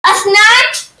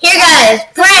guys,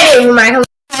 Friday from my cousin.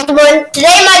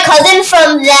 Today my cousin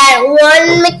from that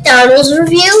one McDonald's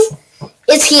review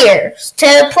is here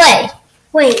to play.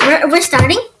 Wait, we're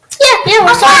starting? Yeah,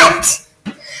 we're starting.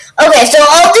 Okay, so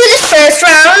I'll do this first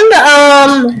round.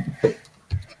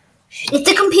 Is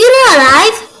the computer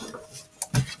alive?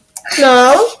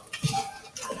 No.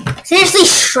 Seriously,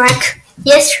 Shrek?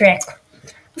 Yes, Shrek.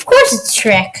 Of course it's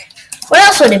Shrek. What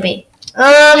else would it be?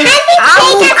 I'll move.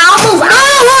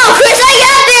 Oh, Chris, I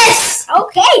got this!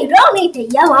 Okay, you don't need to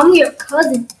yell. I'm your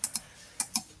cousin.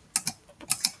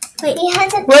 Wait, he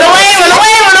has a... Run away!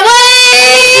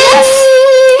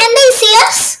 Can they see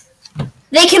us?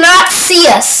 They cannot see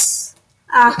us.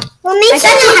 Well, make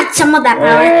some... I had some of that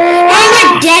power. And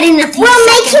they're dead in a few We'll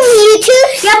make some YouTube.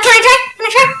 Yep, can I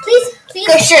try? Please?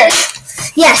 Okay, sure.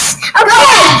 Yes.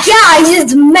 Okay, guys,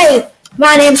 it's me.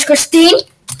 My name's Christine.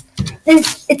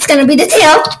 It's gonna be the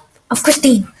tale of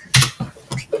Christine.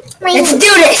 Let's do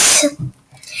this.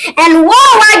 And whoa,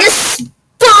 I just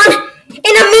spawned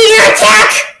in a meteor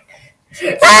attack.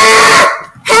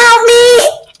 Help me.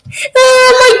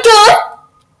 Oh my god.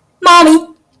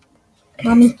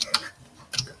 Mommy.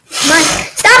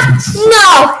 Stop.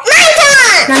 No. My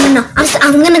turn. No.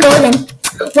 I'm gonna go again.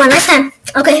 One last time.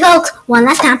 Okay, folks. One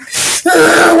last time.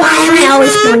 Why am I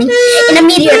always spawning in a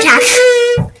meteor attack?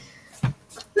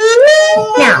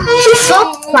 Now, she's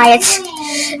so quiet.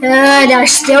 They're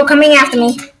still coming after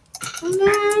me.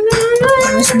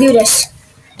 Let's do this.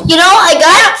 You know, I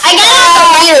got on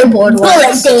the leaderboard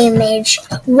once. Bullet damage.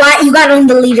 What? You got on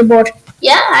the leaderboard?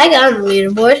 Yeah, I got on the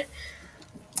leaderboard.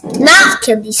 Not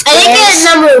kill these I didn't get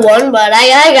number 1, but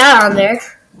I got on there.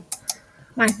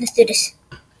 Come on, let's do this.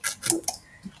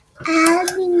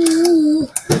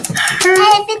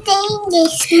 Everything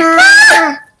is small.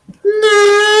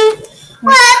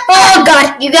 What? Oh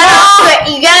God! You gotta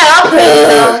upgrade.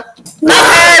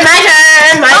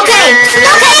 My turn.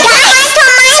 Okay, guys,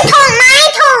 my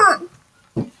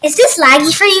turn. Is this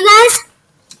laggy for you guys?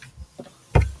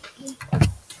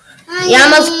 Yeah,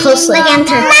 I'm almost puzzling. Like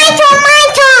enter. My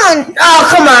turn. Oh,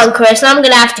 come on, Chris. I'm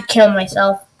gonna have to kill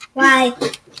myself. Why?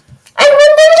 I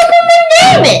want them to come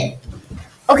and name it.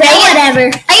 Okay, Whatever.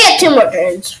 I get 2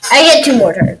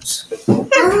 more turns.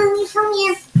 Come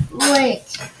here. Wait.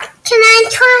 Can I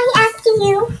try after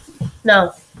you?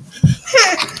 No.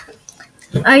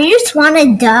 You just want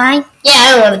to die? Yeah,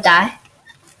 I don't want to die.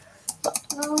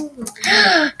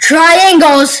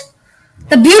 Triangles.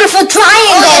 The beautiful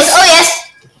triangles. Oh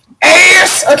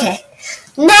yes. Okay.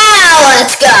 Now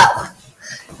let's go.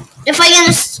 If I can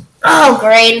just... Oh,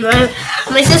 great.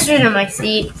 My sister's in my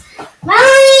seat.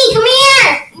 Melanie, come here.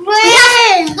 We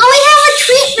have a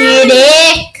treat,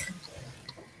 Melanie.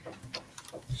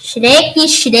 Shreddy.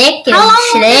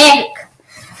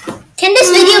 Can this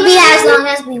video be as long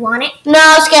as we want it?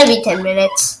 No, it's gotta be 10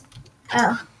 minutes.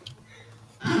 Oh.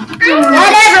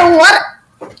 Whatever.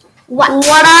 What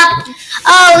up?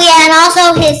 Oh yeah, and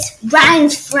also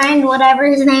Brian's friend, whatever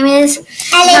his name is.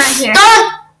 Alice. Here.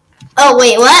 Oh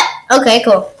wait, what? Okay,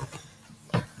 cool.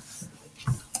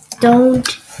 Don't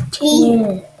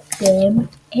kill them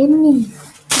anything.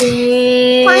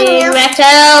 Max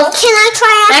health. Can I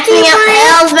try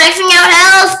Maxing out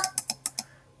health.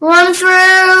 Run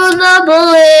through the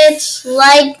bullets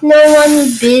like no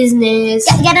one's business.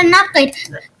 Get an upgrade.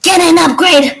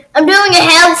 I'm doing a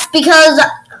health because...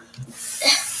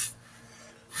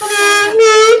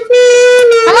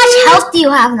 How much health do you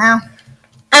have now?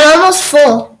 I'm almost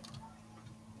full.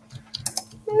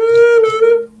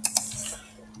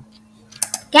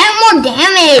 Get more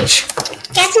damage.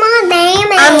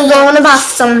 I'm going to buy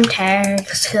some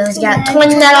tags because I got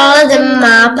 $20 in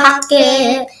my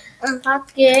pocket.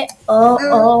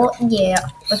 Oh, yeah.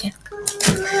 Okay.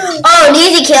 Oh, an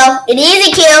easy kill.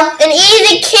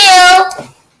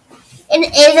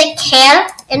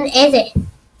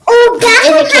 Oh, that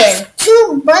one has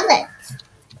 2 bullets.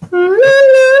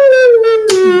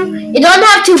 It don't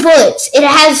have 2 bullets. It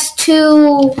has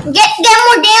 2. Get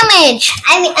more damage. I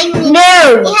mean,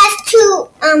 no. It has 2.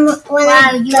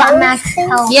 Wow, you got max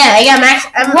health. Yeah, I got max.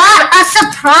 What a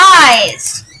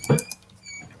surprise!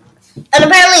 And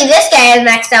apparently this guy has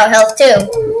maxed out health too.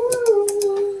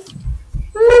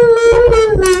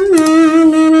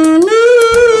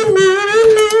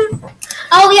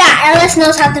 Oh yeah, Alice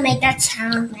knows how to make that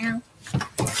sound now.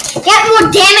 Get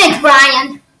more damage,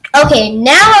 Brian. Okay,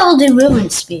 now I will do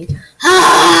movement speed.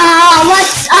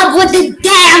 What's up with the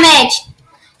damage?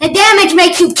 The damage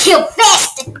makes you kill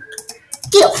faster.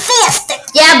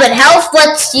 Yeah, but health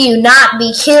lets you not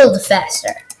be killed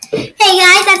faster. Hey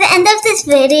guys, at the end of this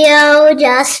video,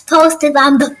 just posted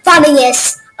I'm the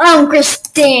funniest. I'm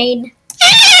Christine.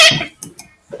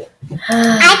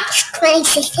 I my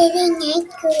sister didn't like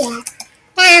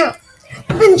now.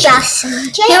 I'm just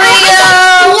Here we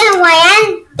go.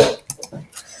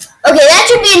 Okay, that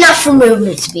should be enough for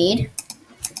movement speed.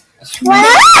 What?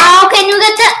 Oh, can you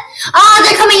get that? Oh,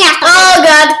 they're coming after. Oh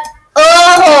God.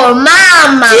 Oh,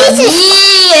 mama. Jesus.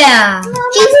 Yeah.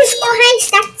 Jesus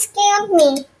Christ, that scared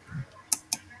me.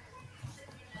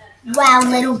 Wow,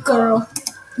 little girl.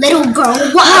 Little girl.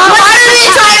 Why do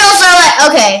these triangles are like?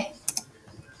 Okay.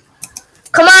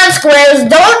 Come on, squares.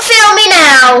 Don't fail me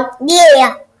now.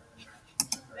 Yeah.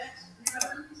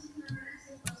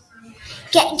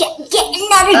 Get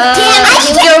another damage.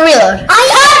 You're reload. I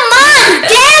have mine.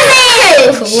 Damn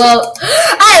it! Well,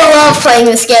 I love playing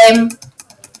this game.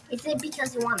 Is it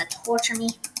because you want to torture me?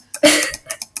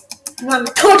 You want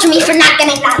to torture me for not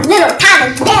getting that little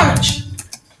tiny damage?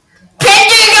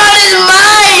 Pigeon gun is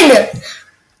mine.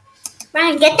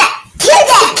 Ryan, get that. Kill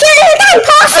that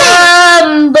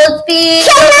potion. But be.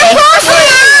 Kill that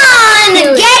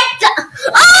potion. Get the.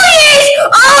 Oh yes!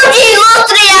 Oh gee, los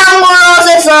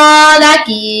triángulos son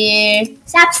aquí.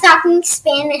 Stop talking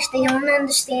Spanish. They don't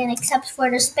understand except for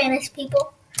the Spanish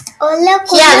people. Yeah,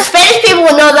 the Spanish people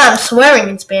will know that I'm swearing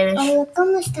in Spanish.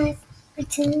 ¿Cómo estás?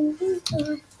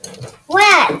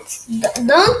 What?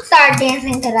 Don't start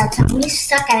dancing to that song. You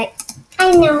suck at it.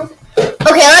 I know.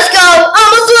 Okay, let's go.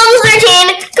 Almost to level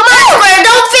 13. Come on, Square.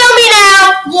 Don't fail me now.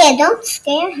 Yeah, don't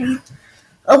scare him.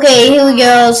 Okay, here we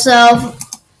go. So.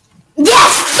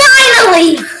 Yes!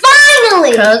 Finally!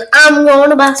 Because I'm going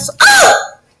to bust.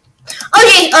 Oh!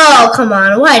 Okay. Oh, come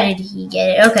on. Why did he get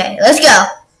it? Okay, let's go.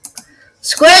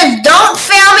 Squares, don't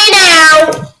fail me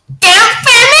now. Don't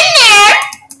fail me now.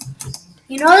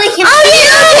 You know they can. Oh,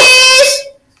 yes!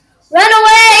 Run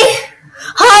away!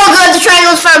 Oh, good. The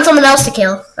triangles found someone else to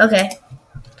kill. Okay.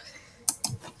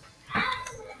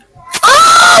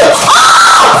 Oh!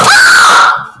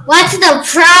 What's the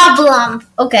problem?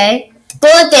 Okay.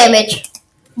 Bullet damage.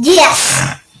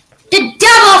 Yes! The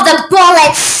double of the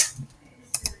bullets!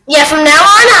 Yeah, from now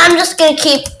on, I'm just gonna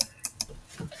keep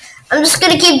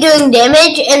doing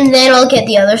damage, and then I'll get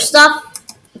the other stuff.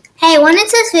 Hey, when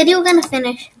is this video gonna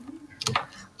finish?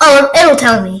 Oh, it'll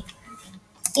tell me.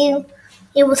 It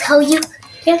will tell you?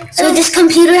 Yeah. So this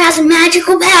computer has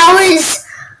magical powers!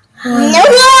 No!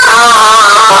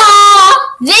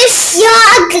 You're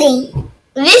ugly!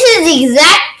 This is the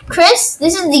exact, Chris,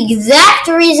 this is the exact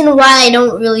reason why I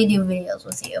don't really do videos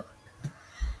with you.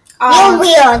 You're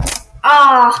weird.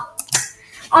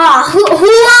 Who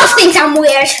else thinks I'm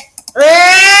weird?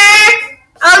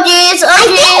 Oh jeez, oh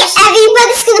jeez.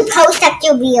 Everybody's gonna post that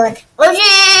you're weird. Oh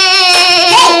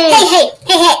jeez.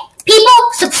 Hey. People,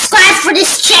 subscribe for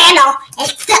this channel.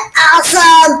 It's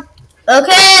awesome.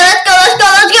 Okay, let's go.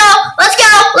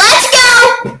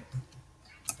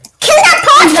 Kill that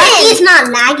person. He's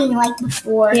not lagging like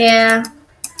before. Yeah.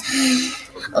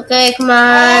 Okay, come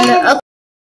on. Okay.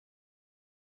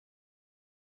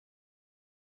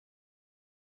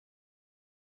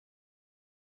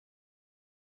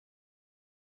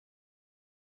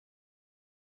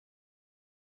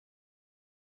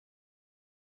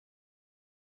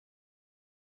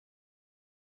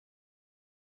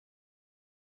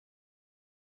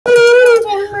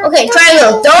 Okay,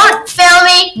 triangle, don't fail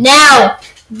me now.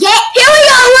 Here we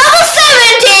go, level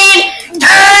 17!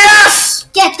 Yes!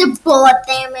 Get the bullet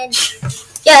damage.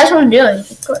 Yeah, that's what I'm doing,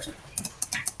 of course.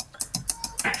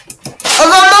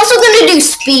 Although I'm also going to do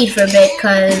speed for a bit,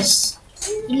 because...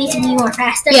 You need to be more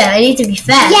faster. Yeah, I need to be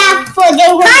fast. Yeah, I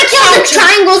kill the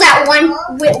triangles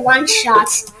with one shot.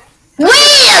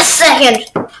 Wait a second!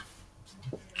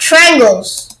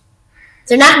 Triangles.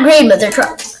 They're not green, but they're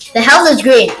the health is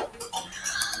green.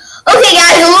 Okay,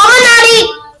 guys, Illuminati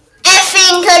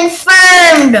effing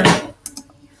confirmed.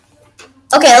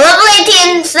 Okay, level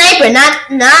 18 sniper,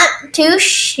 not too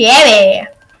shabby.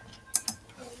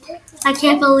 I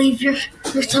can't believe you're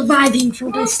surviving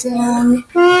for this long.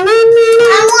 I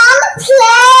want to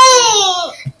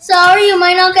play. Sorry, you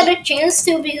might not get a chance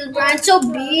to because Brian's so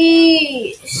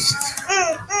beast.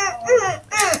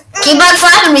 Keep on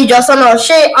slapping me, Justin.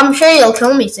 I'm sure you'll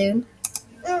kill me soon.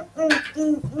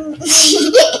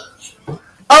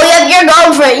 Oh, yeah, you're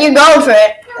going for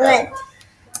it. What?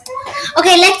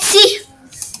 Okay, let's see.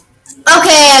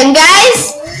 Okay,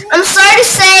 guys, I'm sorry to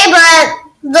say, but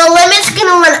the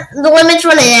limit's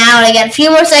running out. I got a few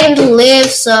more seconds to live,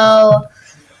 so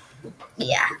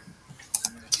yeah.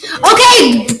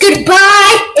 Okay,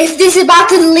 goodbye. Is this about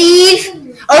to leave?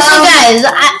 Also, guys,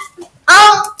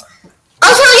 I'll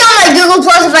tell you on my Google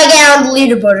Plus if I get on the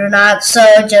leaderboard or not. So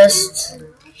just.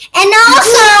 And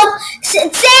also, say in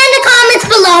the comments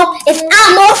below if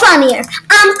I'm more funnier.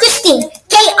 I'm Christine,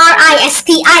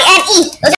 Kristine.